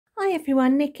Hi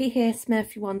everyone, Nicky here,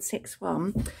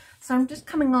 Smurfy161. So I'm just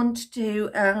coming on to do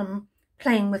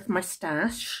playing with my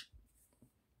stash,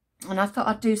 and I thought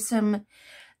I'd do some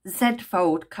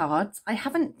Z-fold cards. I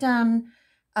haven't done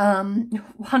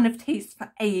one of these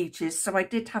for ages, so I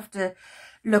did have to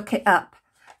look it up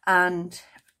and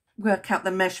work out the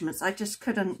measurements. I just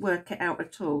couldn't work it out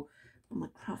at all. Oh, my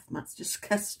craft mat's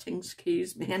disgusting,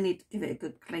 excuse me, I need to give it a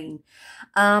good clean.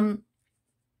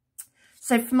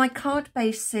 So for my card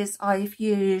bases, I've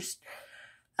used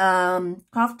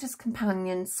Crafter's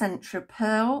Companion Centra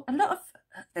Pearl. A lot of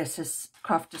this is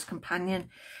Crafter's Companion.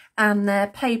 And their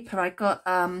paper, I got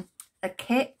a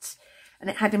kit,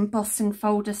 and it had embossing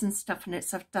folders and stuff in it,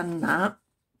 so I've done that.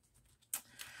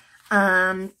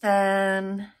 And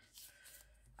then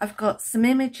I've got some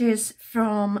images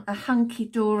from a Hunky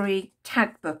Dory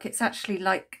tag book. It's actually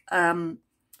like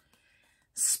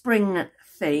spring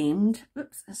themed.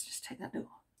 Oops, let's just take that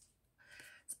little.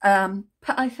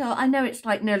 But I thought, I know it's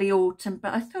like nearly autumn,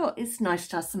 but I thought it's nice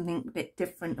to have something a bit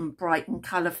different and bright and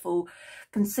colourful,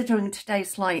 considering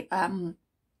today's like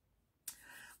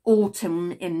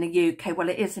autumn in the UK. Well,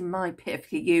 it is in my bit of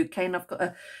the UK, and I've got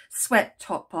a sweat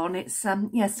top on. It's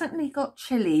yeah, certainly got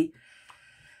chilly.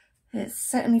 It's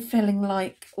certainly feeling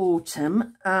like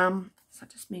autumn. So I'll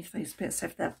just move those bits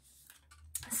over there.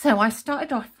 So I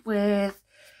started off with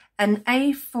an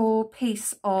A4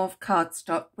 piece of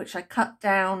cardstock, which I cut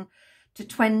down to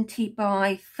 20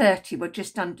 by 30, well,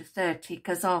 just under 30,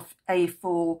 because our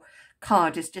A4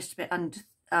 card is just a bit under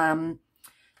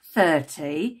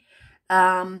 30.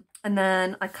 And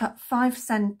then I cut 5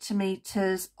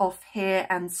 centimetres off here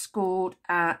and scored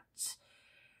at,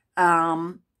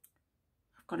 I've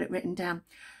got it written down,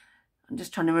 I'm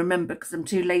just trying to remember because I'm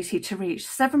too lazy to reach,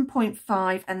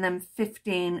 7.5 and then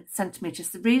 15 centimetres.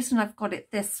 The reason I've got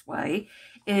it this way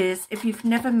is if you've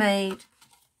never made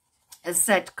a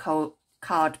Z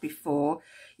card before,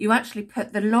 you actually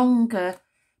put the longer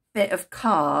bit of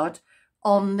card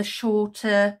on the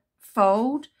shorter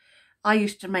fold. I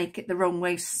used to make it the wrong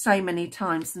way so many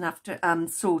times and have to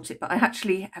sort it, but I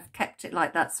actually have kept it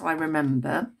like that so I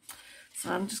remember.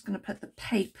 So I'm just going to put the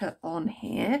paper on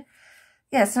here.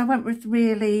 Yeah, so I went with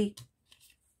really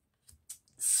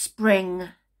spring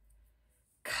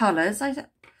colours. I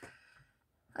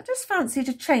just fancied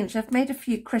a change. I've made a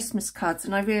few Christmas cards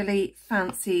and I really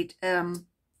fancied a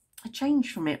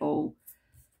change from it all.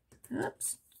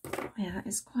 Oops. Yeah, that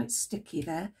is quite sticky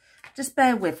there. Just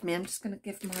bear with me. I'm just going to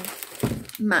give my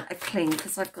mat a clean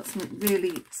because I've got something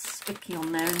really sticky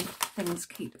on there and things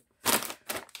keep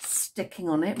sticking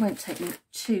on it. It won't take me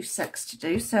 2 secs to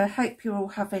do. So I hope you're all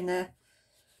having a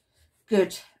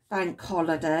good bank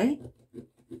holiday.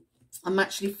 I'm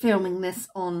actually filming this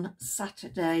on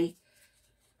Saturday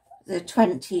the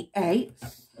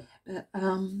 28th, but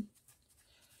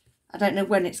I don't know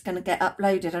when it's going to get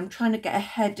uploaded. I'm trying to get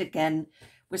ahead again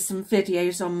with some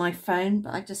videos on my phone,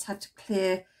 but I just had to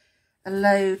clear a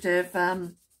load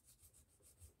of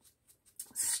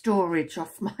storage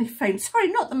off my phone. Sorry,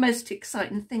 not the most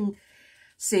exciting thing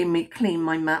seeing me clean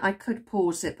my mat. I could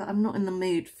pause it, but I'm not in the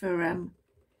mood for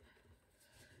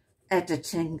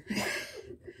editing. It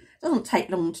doesn't take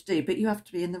long to do, but you have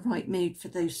to be in the right mood for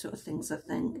those sort of things, I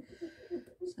think.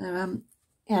 So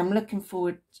yeah, I'm looking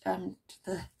forward to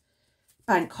the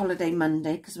bank holiday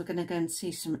Monday because we're going to go and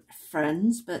see some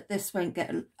friends, but this won't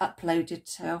get uploaded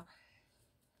till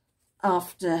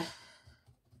after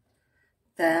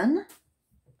then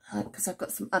because I've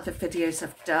got some other videos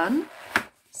I've done.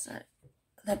 So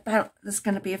there's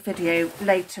going to be a video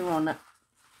later on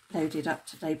loaded up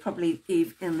today, probably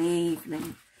in the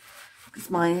evening, because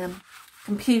my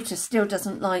computer still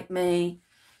doesn't like me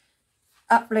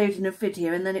uploading a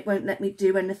video and then it won't let me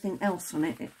do anything else on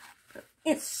it.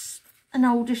 It's an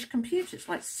oldish computer. It's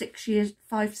like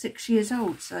 5, 6 years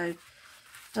old, so it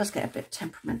does get a bit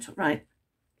temperamental. Right,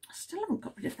 I still haven't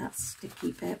got rid of that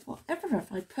sticky bit. Whatever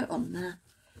have I put on there?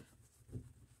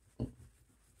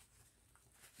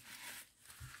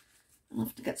 I'll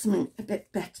have to get something a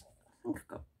bit better. I think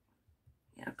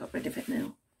I've got rid of it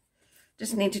now.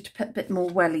 Just needed to put a bit more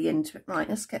welly into it. Right,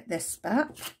 let's get this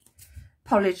back.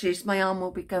 Apologies, my arm will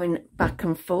be going back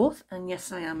and forth. And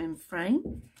yes, I am in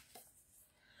frame.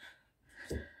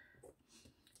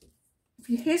 If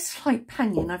you hear slight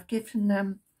panion, I've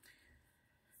given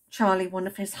Charlie one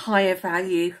of his higher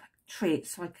value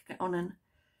treats so I could get on and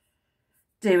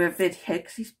do a video,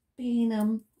 because he's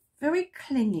been very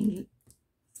clingy,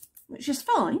 which is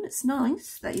fine. It's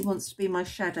nice that he wants to be my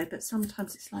shadow, but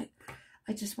sometimes it's like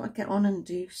I just want to get on and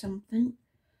do something.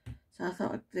 So I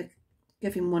thought I'd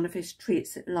give him one of his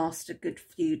treats that last a good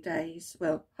few days.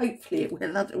 Well, hopefully it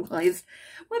will, otherwise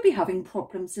we'll be having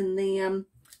problems in the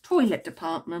toilet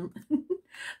department.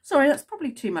 Sorry, that's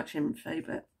probably too much info,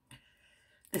 but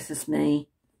this is me.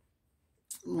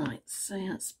 Right, so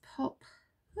let's pop.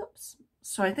 Oops,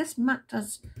 sorry, this mat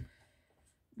does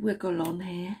wiggle on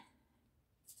here.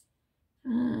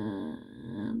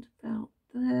 And about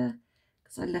there,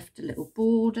 because I left a little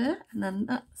border, and then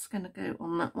that's going to go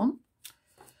on that one.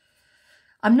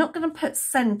 I'm not going to put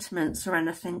sentiments or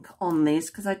anything on these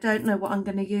because I don't know what I'm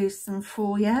going to use them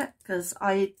for yet, because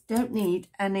I don't need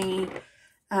any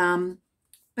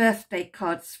birthday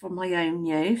cards for my own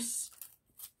use.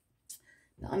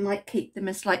 I might keep them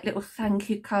as like little thank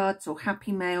you cards or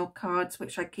happy mail cards,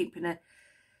 which I keep in a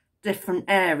different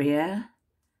area.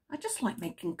 I just like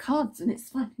making cards, and it's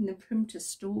finding the room to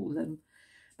store them.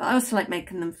 But I also like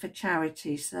making them for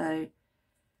charity, so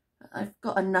I've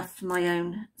got enough for my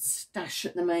own stash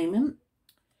at the moment.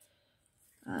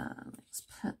 Let's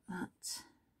put that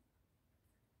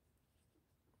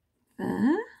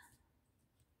there.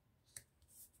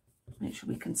 Make sure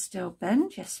we can still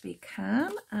bend. Yes, we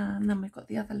can. And then we've got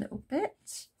the other little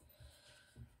bit.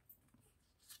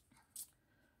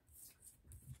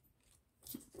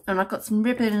 And I've got some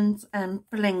ribbons and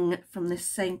bling from this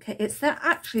same kit. It's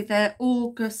their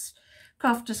August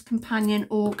Crafters Companion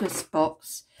August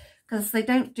box, because they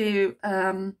don't do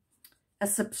a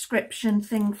subscription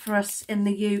thing for us in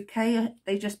the UK.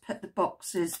 They just put the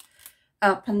boxes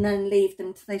up and then leave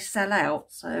them till they sell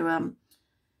out. So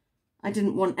I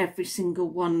didn't want every single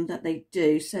one that they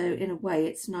do. So in a way,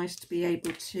 it's nice to be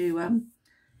able to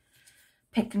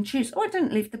pick and choose. Oh, I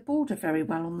didn't leave the border very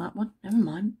well on that one. Never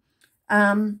mind.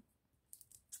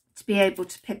 To be able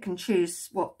to pick and choose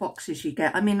what boxes you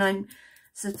get. I mean, I'm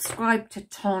subscribed to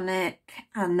Tonic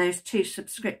and those 2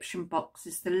 subscription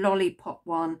boxes, the Lollipop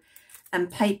one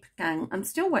and Paper Gang. I'm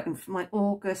still waiting for my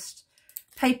August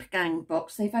Paper Gang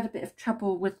box. They've had a bit of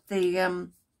trouble with the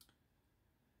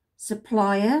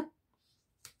supplier.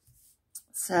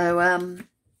 So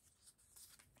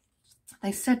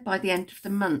they said by the end of the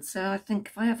month. So I think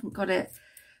if I haven't got it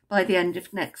by the end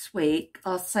of next week,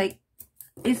 I'll say,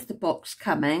 is the box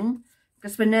coming?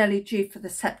 Because we're nearly due for the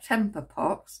September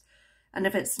box. And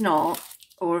if it's not,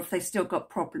 or if they still got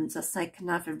problems, I'll say, can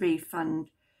I have a refund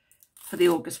for the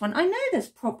August one? I know there's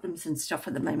problems and stuff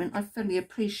at the moment. I fully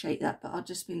appreciate that. But I'll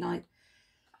just be like,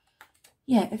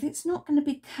 yeah, if it's not going to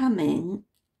be coming,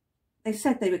 they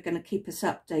said they were going to keep us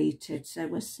updated. So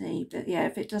we'll see. But yeah,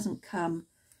 if it doesn't come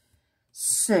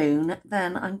soon,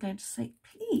 then I'm going to say,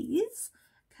 please,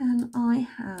 can I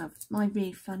have my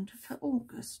refund for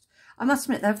August? I must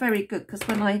admit, they're very good, because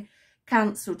when I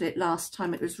cancelled it last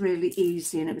time, it was really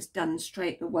easy and it was done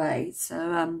straight away.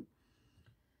 So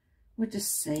we'll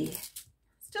just see.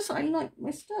 It's just I like my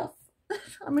stuff.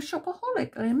 I'm a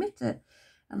shopaholic, I admit it.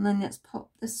 And then let's pop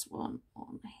this one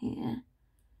on here.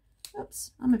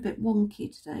 Oops, I'm a bit wonky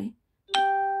today.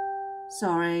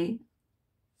 Sorry.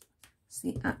 It's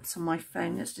the apps on my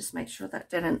phone. Let's just make sure that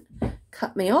didn't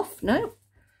cut me off. No.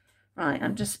 Right,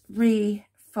 I'm just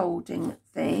refolding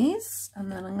these, and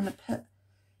then I'm going to put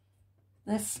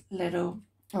this little,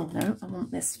 oh no, I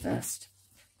want this first.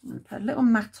 I'm going to put a little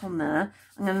mat on there.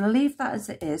 I'm going to leave that as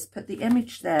it is, put the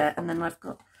image there, and then I've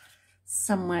got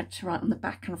somewhere to write on the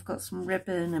back, and I've got some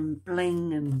ribbon and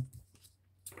bling and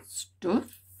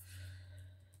stuff.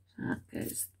 So that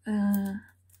goes there,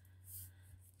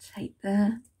 tape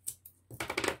there.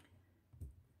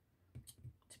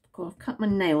 I've cut my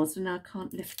nails and now I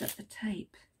can't lift up the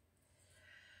tape.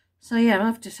 So yeah,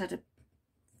 I've just had a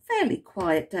fairly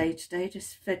quiet day today,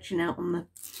 just vegging out on the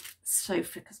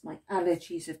sofa because my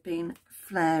allergies have been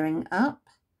flaring up.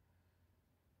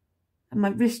 And my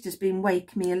wrist has been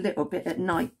waking me a little bit at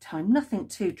night time. Nothing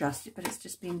too drastic, but it's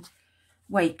just been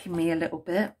waking me a little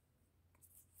bit.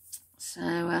 So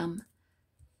I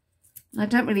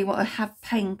don't really want to have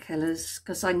painkillers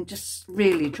because I'm just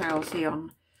really drowsy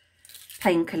on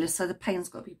painkillers, so the pain's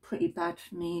got to be pretty bad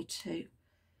for me to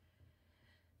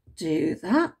do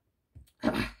that.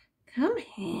 Come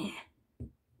here.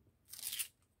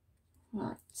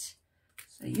 Right,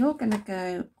 so you're going to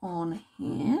go on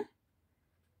here.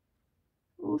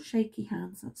 Oh, shaky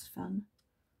hands, that's fun.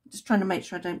 I'm just trying to make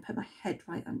sure I don't put my head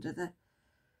right under the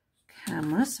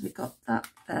camera. So we got that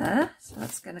there, so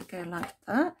that's going to go like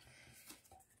that.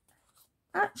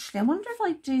 Actually, I wonder if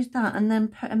I do that and then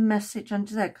put a message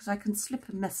under there, because I can slip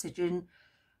a message in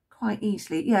quite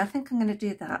easily. Yeah, I think I'm going to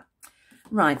do that.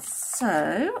 Right,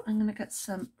 so I'm going to get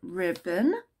some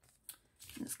ribbon.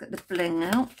 Let's get the bling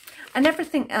out. And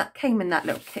everything that came in that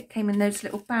little kit came in those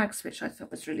little bags, which I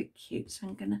thought was really cute. So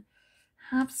I'm going to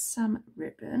have some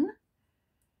ribbon.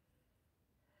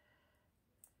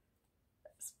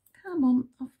 Come on,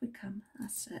 off we come.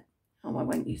 That's it. Oh, I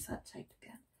won't use that tape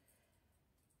again.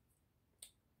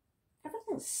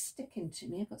 Everything's sticking to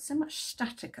me. I've got so much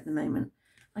static at the moment.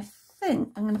 I think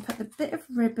I'm going to put the bit of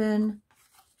ribbon.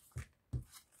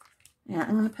 Yeah,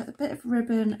 I'm going to put a bit of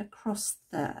ribbon across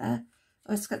there.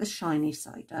 Oh, let's get the shiny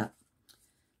side up.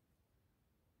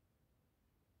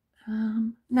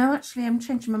 No, actually, I'm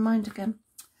changing my mind again.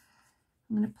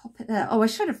 I'm going to pop it there. Oh, I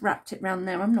should have wrapped it round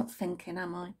there. I'm not thinking,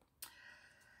 am I?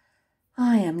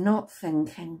 I am not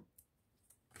thinking.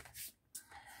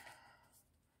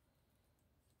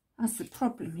 That's the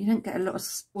problem. You don't get a lot of,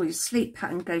 well, your sleep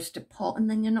pattern goes to pot and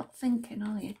then you're not thinking,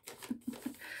 are you?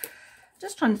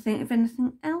 Just trying to think of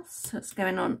anything else that's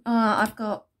going on. I've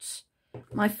got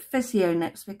my physio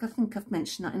next week. I think I've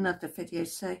mentioned that in other videos,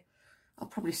 so I'll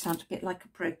probably sound a bit like a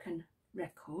broken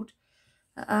record.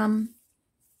 Yeah,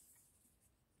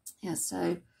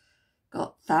 so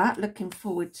got that. Looking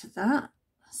forward to that.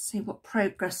 See what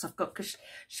progress I've got, because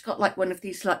she's got like one of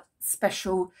these like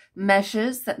special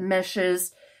measures that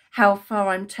measures how far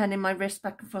I'm turning my wrist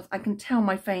back and forth. I can tell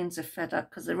my veins are fed up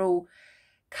because they're all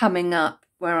coming up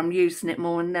where I'm using it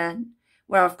more, and then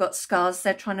where I've got scars,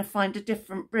 they're trying to find a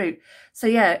different route. So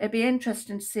yeah, it'd be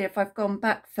interesting to see if I've gone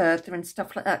back further and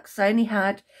stuff like that, because I only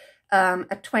had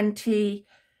a 20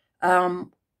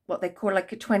 what they call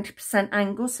like a 20%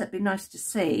 angle, so it'd be nice to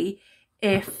see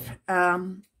if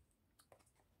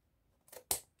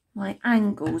my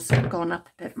angles have gone up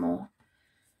a bit more.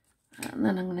 And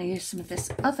then I'm going to use some of this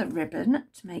other ribbon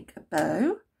to make a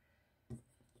bow.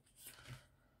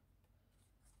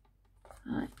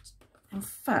 Right. In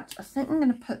fact, I think I'm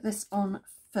going to put this on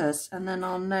first, and then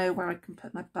I'll know where I can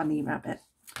put my bunny rabbit.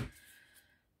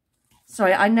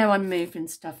 Sorry, I know I'm moving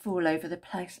stuff all over the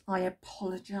place. I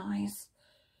apologise.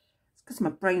 It's because my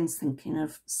brain's thinking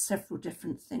of several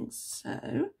different things. So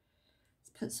let's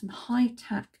put some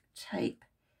high-tack tape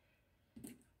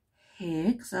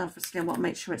here, because obviously I want to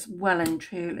make sure it's well and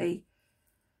truly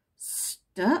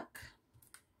stuck.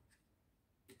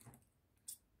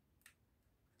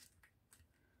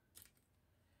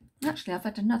 Actually, I've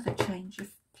had another change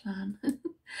of plan.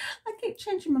 I keep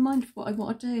changing my mind of what I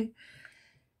want to do.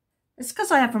 It's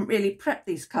because I haven't really prepped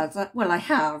these cards. Well, I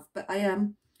have, but I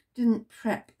didn't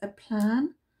prep a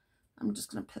plan. I'm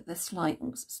just going to put this light on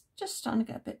because it's just starting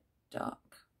to get a bit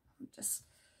dark. Just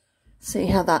see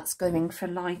how that's going for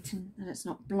lighting, and it's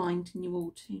not blinding you all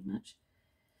too much.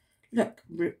 Look,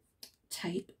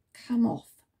 tape, come off.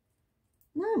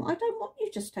 No, I don't want you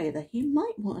to stay there. You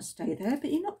might want to stay there,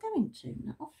 but you're not going to.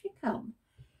 Now off you come.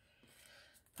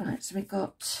 Right, so we've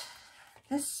got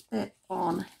this bit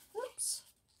on, oops,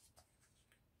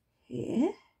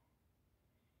 here.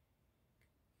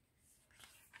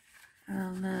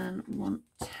 And then we want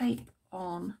tape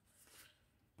on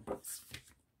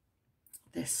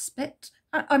this bit.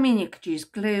 I mean, you could use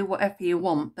glue, whatever you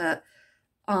want, but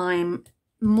I'm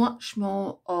much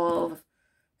more of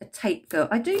a tape girl.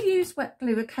 I do use wet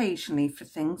glue occasionally for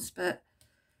things, but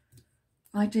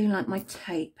I do like my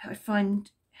tape. I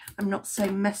find I'm not so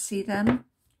messy then.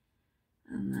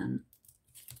 And then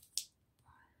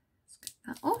let's get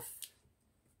that off.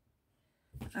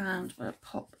 And we'll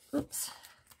pop, oops,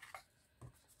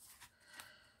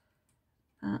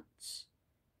 that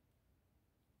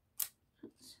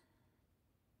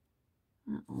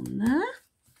on there.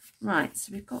 Right,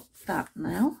 so we've got that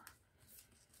now.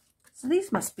 So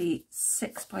these must be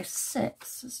 6 by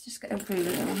 6. Let's just get a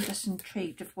ruler. I'm just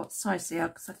intrigued of what size they are,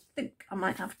 because I think I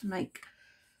might have to make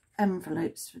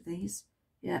envelopes for these.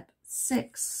 Yep,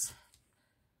 6.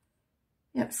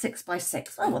 Yep, 6 by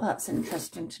 6. Oh, well, that's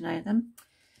interesting to know them.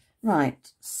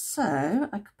 Right, so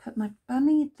I could put my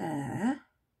bunny there.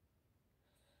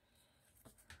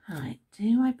 Right,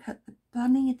 do I put the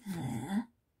bunny there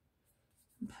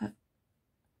and put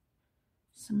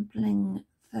some bling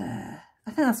there?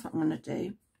 I think that's what I'm going to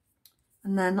do.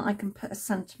 And then I can put a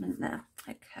sentiment there.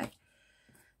 Okay,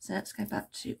 so let's go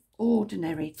back to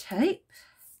ordinary tape.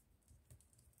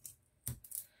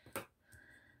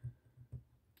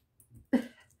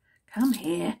 Come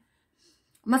here.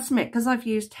 I must admit, because I've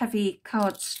used heavy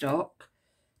cardstock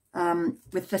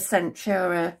with the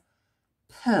Centura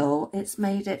pearl, it's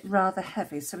made it rather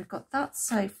heavy. So we've got that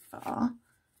so far.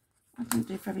 I didn't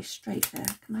do very straight there.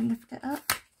 Can I lift it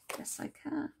up? Yes, I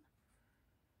can.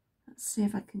 Let's see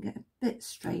if I can get a bit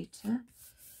straighter.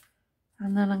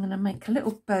 And then I'm going to make a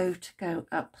little bow to go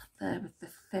up there with the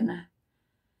thinner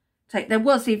tape. There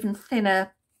was even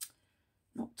thinner,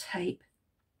 not tape,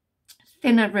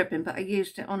 thinner ribbon, but I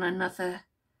used it on another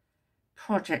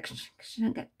project because you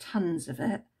don't get tons of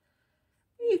it.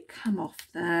 you come off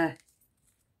there?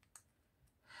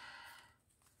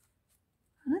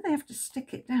 I know they have to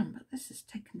stick it down, but this is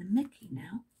taking the mickey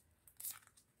now.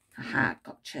 Haha,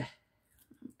 gotcha.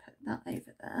 Put that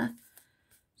over there.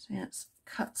 So let's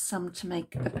cut some to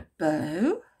make a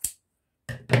bow.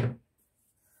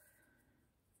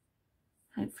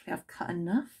 Hopefully I've cut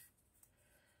enough.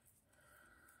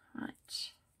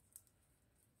 Right.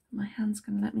 My hand's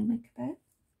going to let me make a bow.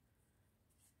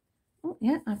 Oh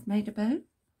yeah, I've made a bow.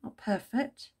 Not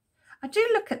perfect. I do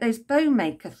look at those bow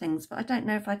maker things, but I don't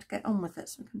know if I'd get on with it.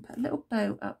 So we can put a little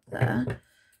bow up there.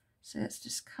 So let's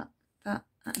just cut that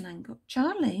at an angle.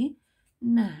 Charlie,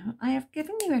 no, I have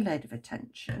given you a load of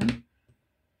attention.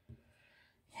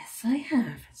 Yes, I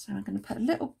have. So I'm going to put a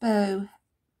little bow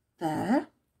there.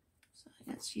 So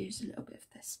let's use a little bit of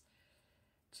this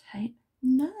tape.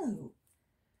 No,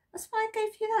 that's why I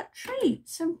gave you that treat.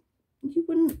 So you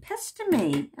wouldn't pester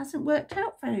me. It hasn't worked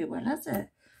out very well, has it?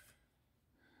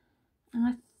 And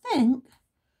I think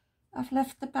I've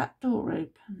left the back door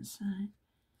open, so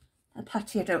the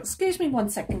patio door. Excuse me 1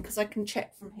 second, because I can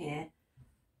check from here.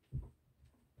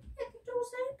 Yeah, the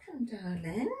door's open,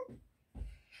 darling.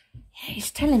 Yeah,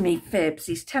 he's telling me fibs.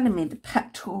 He's telling me the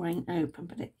back door ain't open,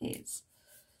 but it is.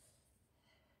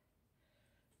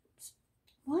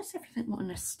 Why is everything wanting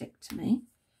to stick to me?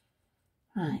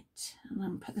 Right, and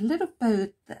then put the little bow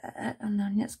there, and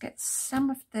then let's get some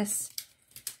of this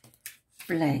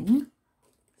bling.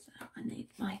 So I need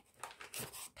my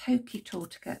pokey tool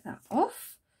to get that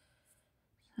off.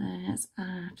 So let's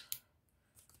add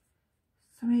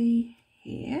 3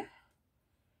 here.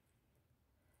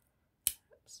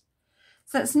 Oops.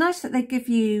 So it's nice that they give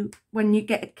you, when you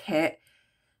get a kit,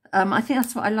 I think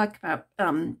that's what I like about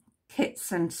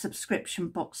kits and subscription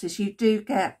boxes. You do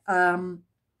get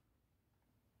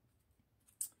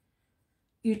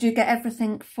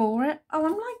everything for it. Oh,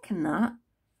 I'm liking that.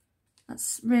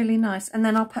 That's really nice. And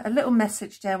then I'll put a little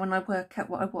message there when I work out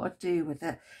what I want to do with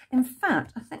it. In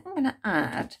fact, I think I'm going to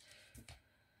add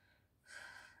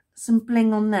some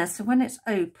bling on there. So when it's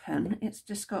open, it's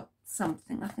just got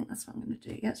something. I think that's what I'm going to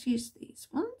do. Let's use these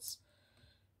ones.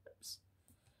 Oops.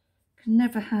 Can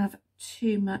never have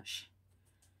too much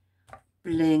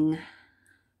bling.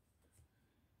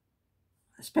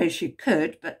 I suppose you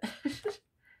could, but...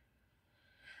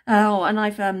 Oh, and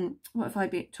I've, what have I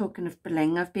been talking of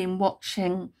bling? I've been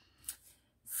watching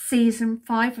season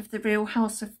 5 of the Real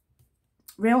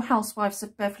Housewives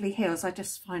of Beverly Hills. I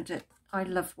just find it, I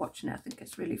love watching it. I think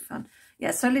it's really fun.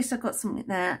 Yeah, so at least I've got something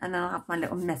there, and then I'll have my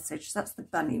little message. So that's the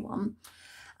bunny one.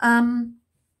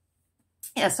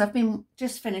 Yeah, so I've been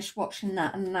just finished watching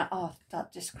that, and that, oh,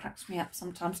 that just cracks me up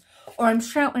sometimes. Or I'm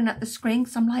shouting at the screen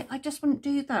because I'm like, I just wouldn't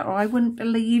do that, or I wouldn't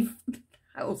believe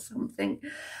or something.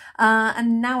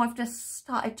 And now I've just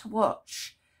started to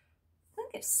watch, I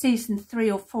think it's season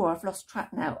 3 or 4, I've lost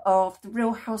track now, of the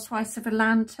Real Housewives of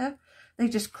Atlanta. They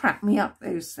just crack me up,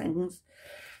 those things.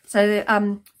 So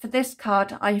for this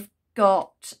card, I've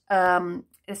got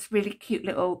this really cute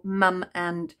little mum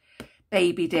and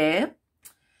baby deer.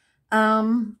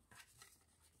 Yeah,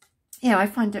 I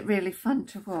find it really fun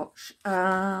to watch.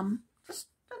 Just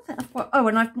don't think I've watched, oh,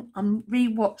 and I'm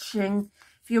re-watching.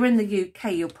 If you're in the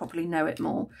UK, you'll probably know it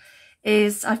more.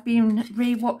 I've been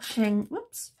re-watching,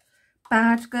 whoops,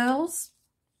 Bad Girls.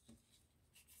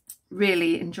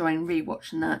 Really enjoying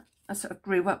re-watching that. I sort of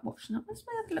grew up watching that. Where's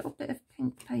my other little bit of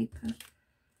pink paper?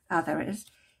 Ah, there it is.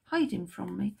 Hiding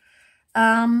from me.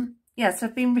 Yeah, so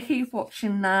I've been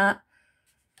re-watching that.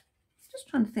 Just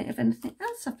trying to think of anything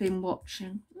else I've been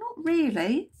watching. Not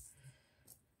really.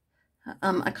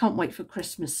 I can't wait for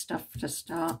Christmas stuff to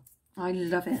start. I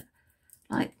love it.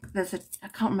 Like, I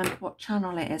can't remember what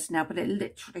channel it is now, but it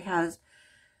literally has,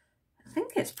 I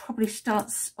think it's probably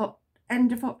starts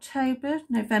end of October,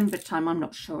 November time, I'm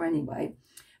not sure anyway.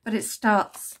 But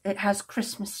it has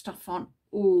Christmas stuff on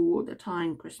all the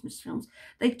time, Christmas films.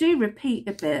 They do repeat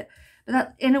a bit, but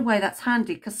that, in a way, that's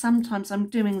handy, because sometimes I'm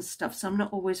doing stuff, so I'm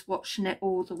not always watching it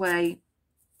all the way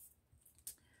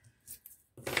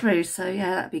through. So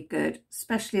yeah, that'd be good,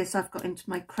 especially as I've got into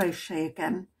my crochet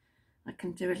again. I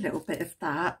can do a little bit of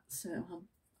that, so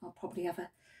I'll probably have a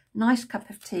nice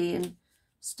cup of tea and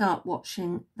start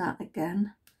watching that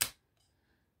again.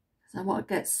 So I want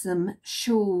to get some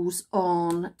shawls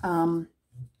on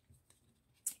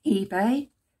eBay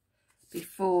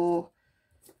before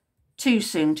too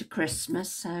soon to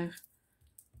Christmas, so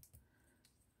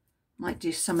might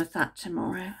do some of that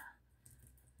tomorrow.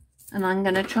 And I'm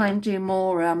going to try and do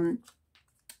more,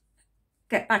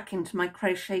 get back into my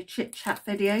crochet chit chat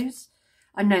videos.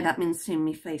 I know that means seeing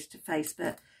me face to face,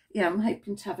 but yeah, I'm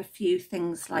hoping to have a few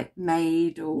things like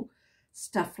made or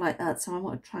stuff like that. So I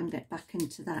want to try and get back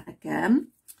into that again.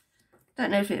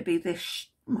 Don't know if it'll be this,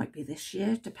 might be this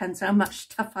year. Depends how much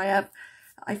stuff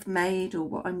I've made or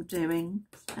what I'm doing.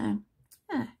 So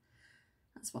yeah,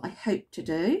 that's what I hope to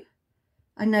do.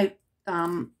 I know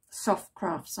soft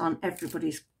crafts aren't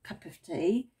everybody's cup of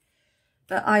tea,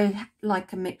 but I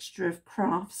like a mixture of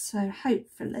crafts, so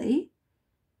hopefully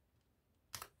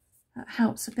that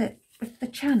helps a bit with the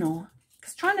channel.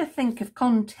 Because trying to think of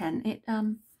content, it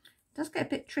does get a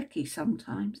bit tricky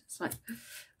sometimes. It's like,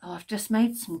 oh, I've just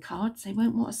made some cards, they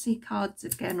won't want to see cards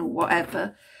again or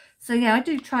whatever. So yeah, I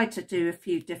do try to do a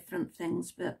few different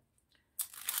things, but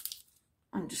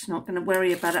I'm just not going to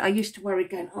worry about it. I used to worry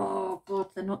going, oh God,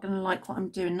 they're not going to like what I'm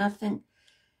doing. And I think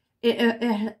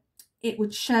it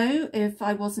would show if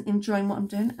I wasn't enjoying what I'm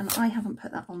doing, and I haven't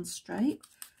put that on straight.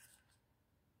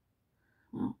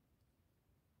 Well,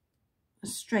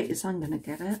 as straight as I'm going to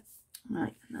get it.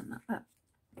 Right, and then that.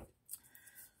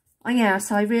 Oh yeah,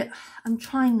 so I'm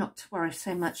trying not to worry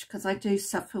so much, because I do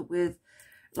suffer with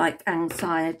like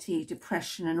anxiety,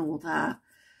 depression and all that.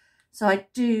 So I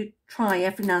do try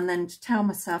every now and then to tell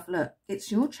myself, look, it's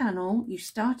your channel. You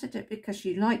started it because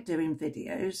you like doing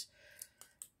videos.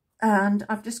 And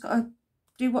I've just got to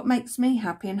do what makes me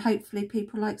happy, and hopefully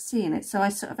people like seeing it. So I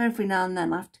sort of every now and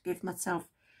then I have to give myself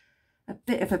a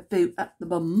bit of a boot up the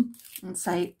bum and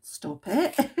say, stop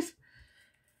it.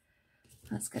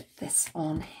 Let's get this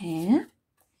on here.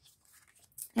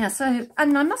 Yeah, so,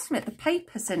 and I must admit the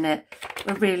papers in it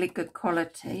were really good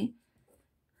quality.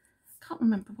 Can't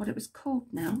remember what it was called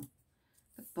now,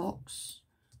 the box.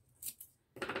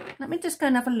 Let me just go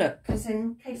and have a look, because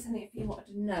in case any of you wanted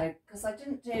to know, because I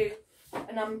didn't do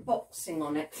an unboxing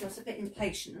on it because I was a bit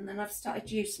impatient, and then I've started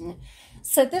using it.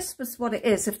 So this was what it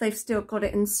is, if they've still got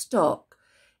it in stock.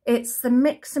 It's the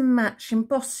Mix and Match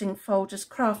Embossing Folders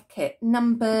Craft Kit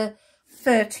number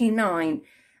 39,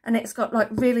 and it's got like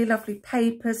really lovely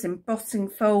papers, embossing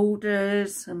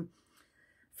folders, and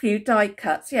few die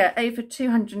cuts. Yeah, over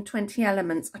 220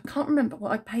 elements. I can't remember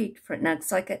what I paid for it now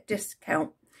because I get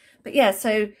discount. But yeah,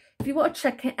 so if you want to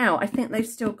check it out, I think they've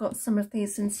still got some of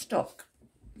these in stock.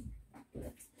 And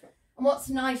what's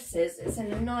nice is it's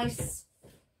in a nice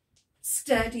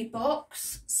sturdy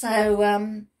box, so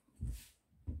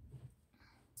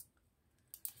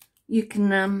you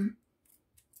can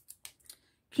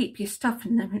keep your stuff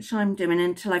in there, which I'm doing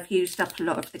until I've used up a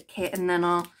lot of the kit, and then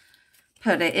I'll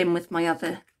put it in with my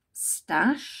other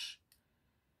stash.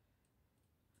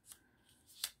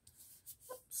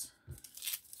 Oops.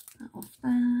 That off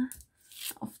there,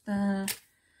 that off there.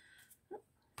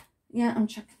 Yeah, I'm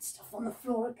chucking stuff on the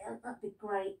floor again, that'd be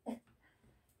great.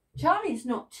 Charlie's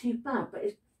not too bad, but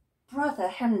his brother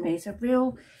Henry's a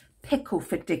real pickle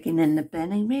for digging in the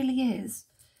bin, he really is.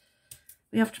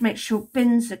 We have to make sure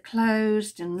bins are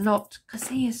closed and locked, because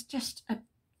he is just a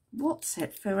what's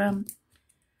it for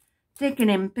digging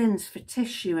in bins for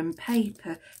tissue and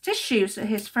paper. Tissues are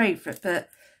his favourite, but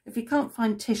if he can't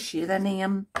find tissue, then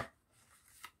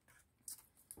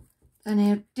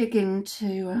he'll dig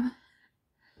into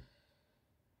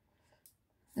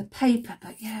the paper.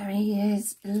 But yeah, he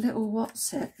is a little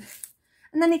what's it.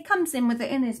 And then he comes in with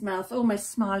it in his mouth, almost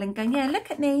smiling, going, yeah,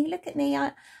 look at me,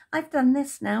 I've done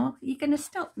this now. Are you going to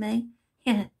stop me?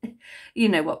 Yeah, you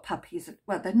know what puppies are.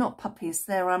 Well, they're not puppies,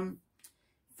 they're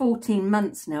 14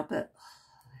 months now, but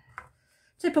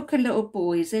typical little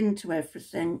boys, into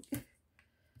everything.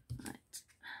 Right,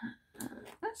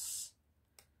 that's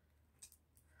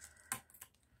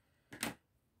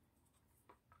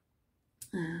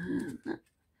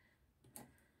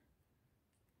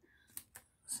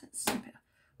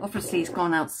obviously he's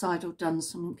gone outside or done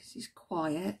something because he's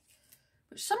quiet,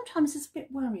 which sometimes is a bit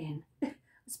worrying. I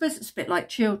suppose it's a bit like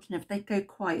children, if they go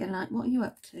quiet, like, what are you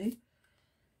up to?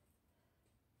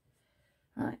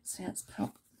 Right, so let's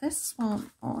pop this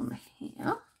one on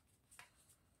here.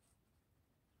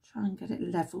 Try and get it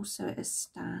level so it is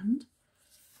stand.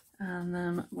 And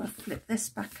then we'll flip this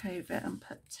back over and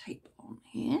put tape on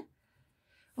here.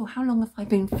 Oh, how long have I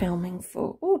been filming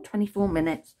for? Oh, 24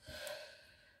 minutes.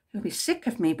 You'll be sick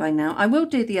of me by now. I will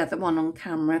do the other one on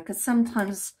camera, because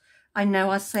sometimes I know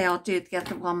I say I'll do the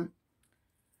other one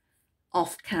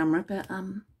off camera, but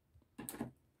I'll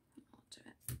do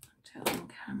it on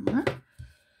camera.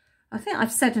 I think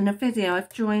I've said in a video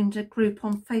I've joined a group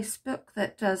on Facebook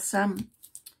that does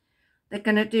they're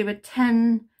going to do a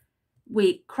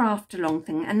 10-week craft along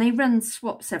thing, and they run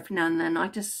swaps every now and then. I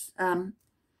just haven't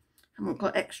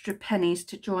got extra pennies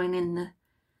to join in the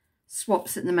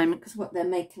swaps at the moment, because what they're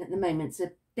making at the moment is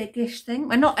a biggish thing.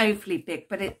 Well, not overly big,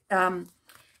 but it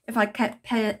if I kept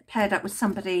paired up with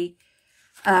somebody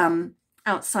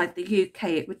outside the UK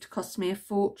it would cost me a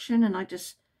fortune, and I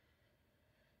just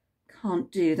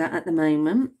can't do that at the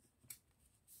moment.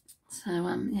 So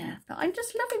yeah, but I'm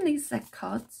just loving these Z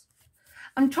cards.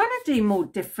 I'm trying to do more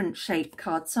different shape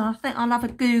cards, so I think I'll have a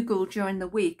Google during the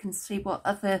week and see what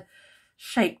other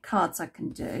shape cards I can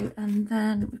do. And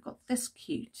then we've got this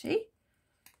cutie.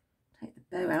 Take the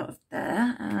bow out of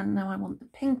there, and now I want the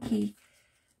pinky.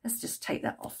 Let's just take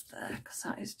that off there, because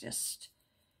that is just,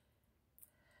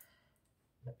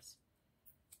 oops.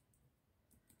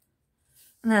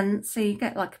 And then see, you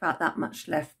get like about that much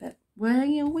left, but where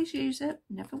you always use it,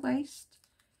 never waste.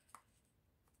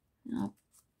 I'll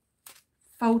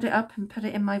fold it up and put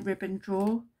it in my ribbon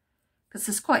drawer, because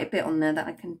there's quite a bit on there that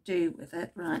I can do with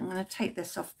it. Right, I'm going to take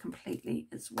this off completely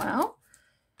as well.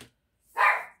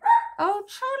 Oh,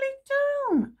 Charlie,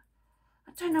 don't.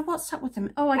 I don't know what's up with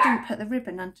them. Oh, I didn't put the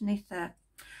ribbon underneath there.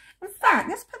 In fact,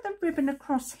 let's put the ribbon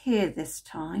across here this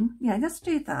time. Yeah, let's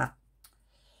do that.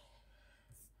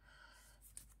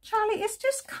 Charlie, it's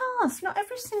just cars. Not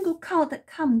every single car that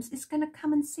comes is going to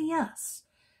come and see us.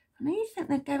 I know you think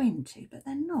they're going to, but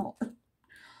they're not.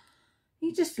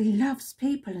 He just loves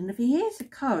people, and if he hears a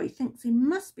car, he thinks he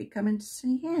must be coming to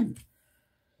see him.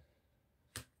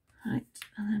 Right,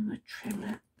 and then we'll trim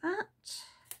that.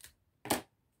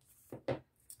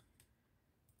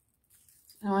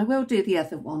 Now I will do the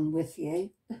other one with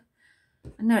you.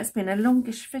 I know it's been a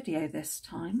longish video this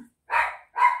time.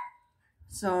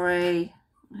 Sorry.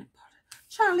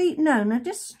 Charlie, no,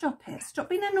 just stop it. Stop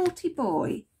being a naughty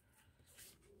boy.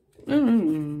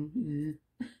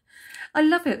 I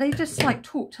love it. They just like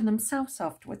talk to themselves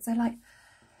afterwards. They're like,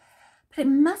 but it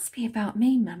must be about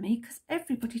me, Mummy, because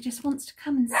everybody just wants to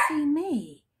come and see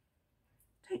me.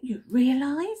 Don't you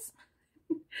realise?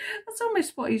 That's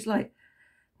almost what he's like.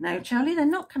 No, Charlie, they're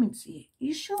not coming to see you. Are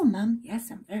you sure, Mum? Yes,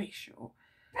 I'm very sure.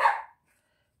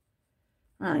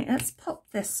 Right, let's pop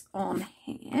this on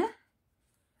here.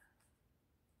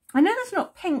 I know there's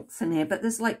not pinks in here, but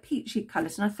there's like peachy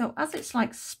colours, and I thought as it's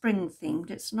like spring themed,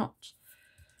 it's not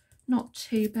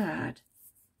too bad.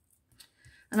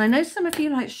 And I know some of you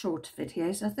like shorter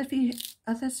videos,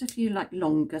 others of you like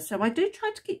longer, so I do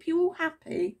try to keep you all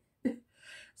happy.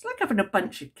 It's like having a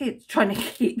bunch of kids trying to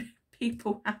keep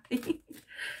people happy.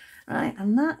 Right,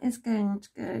 and that is going to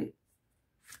go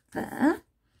there.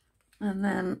 And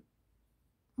then,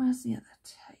 where's the other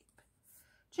tape?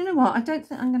 Do you know what? I don't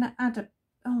think I'm going to add a,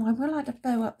 oh, I will add a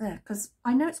bow up there, because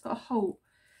I know it's got a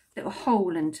little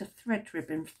hole into thread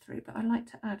ribbon through, but I like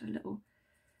to add a little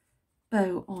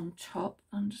bow on top.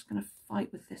 I'm just going to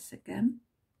fight with this again.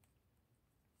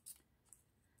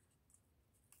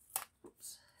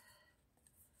 Oops.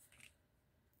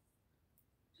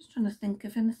 Just trying to think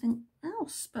of anything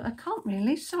else, but I can't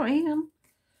really. Sorry, I'm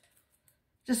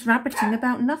just rabbiting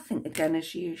about nothing again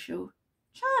as usual.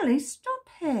 Charlie, stop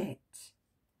it.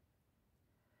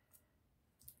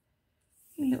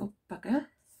 You little bugger.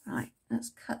 Right, let's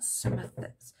cut some of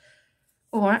this.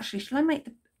 Or actually, shall I make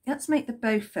the, let's make the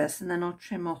bow first and then I'll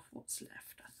trim off what's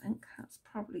left. I think that's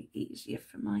probably easier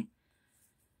for my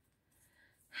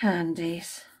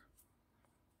handies.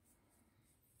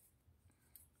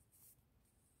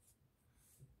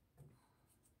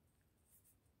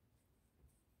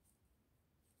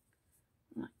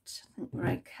 Right, I think we're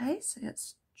okay. So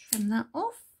let's trim that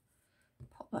off.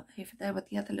 Pop that over there with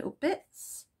the other little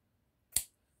bits.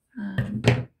 And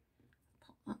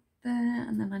pop that there,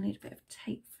 and then I need a bit of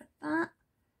tape for that.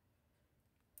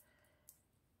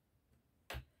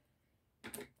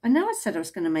 I know I said I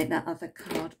was going to make that other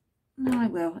card. No, I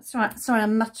will. It's all right. Sorry,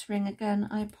 I'm muttering again.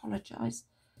 I apologise.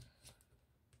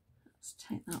 Let's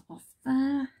take that off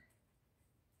there.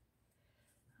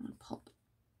 I'll pop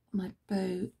my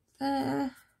bow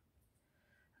there.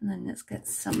 And then let's get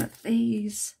some of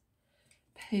these.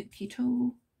 Pokey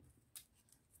tool.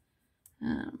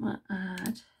 We'll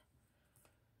add.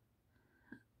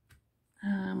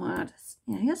 We'll add.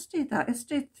 Yeah, let's do that. Let's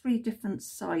do 3 different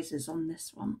sizes on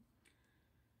this one.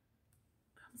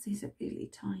 These are really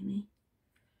tiny,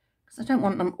 because I don't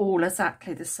want them all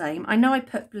exactly the same. I know I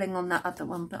put bling on that other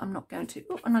one, but I'm not going to.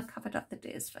 Oh, and I covered up the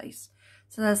deer's face.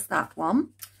 So there's that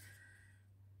one.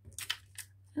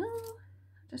 Oh,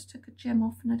 I just took a gem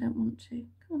off and I don't want to.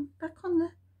 Come on, back on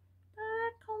there.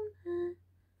 Back on there.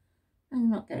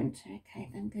 I'm not going to. Okay,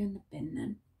 then go in the bin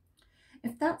then.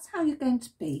 If that's how you're going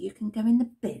to be, you can go in the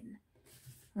bin.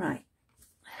 Right.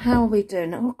 How are we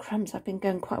doing? Oh, crumbs, I've been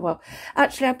going quite well.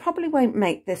 Actually, I probably won't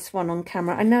make this one on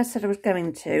camera. I know I said I was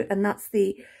going to, and that's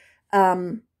the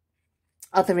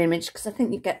other image, because I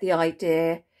think you get the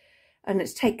idea. And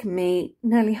it's taken me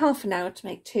nearly half an hour to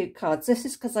make 2 cards. This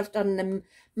is because I've done them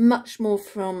much more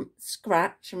from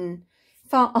scratch and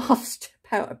far asked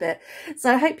about a bit.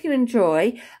 So I hope you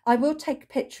enjoy. I will take a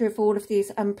picture of all of these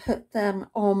and put them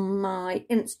on my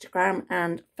Instagram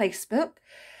and Facebook,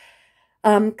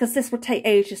 because this will take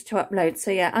ages to upload.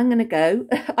 So yeah, I'm going to go.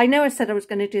 I know I said I was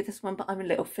going to do this one, but I'm a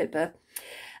little fibber.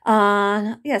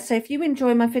 Yeah, so if you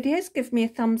enjoy my videos, give me a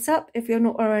thumbs up. If you're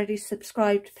not already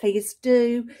subscribed, please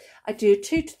do. I do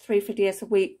 2 to 3 videos a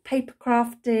week, paper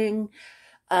crafting,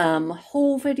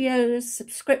 haul videos,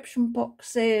 subscription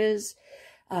boxes,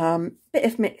 bit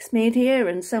of mixed media,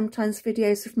 and sometimes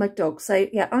videos of my dog. So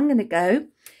yeah, I'm going to go.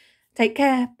 Take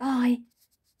care. Bye.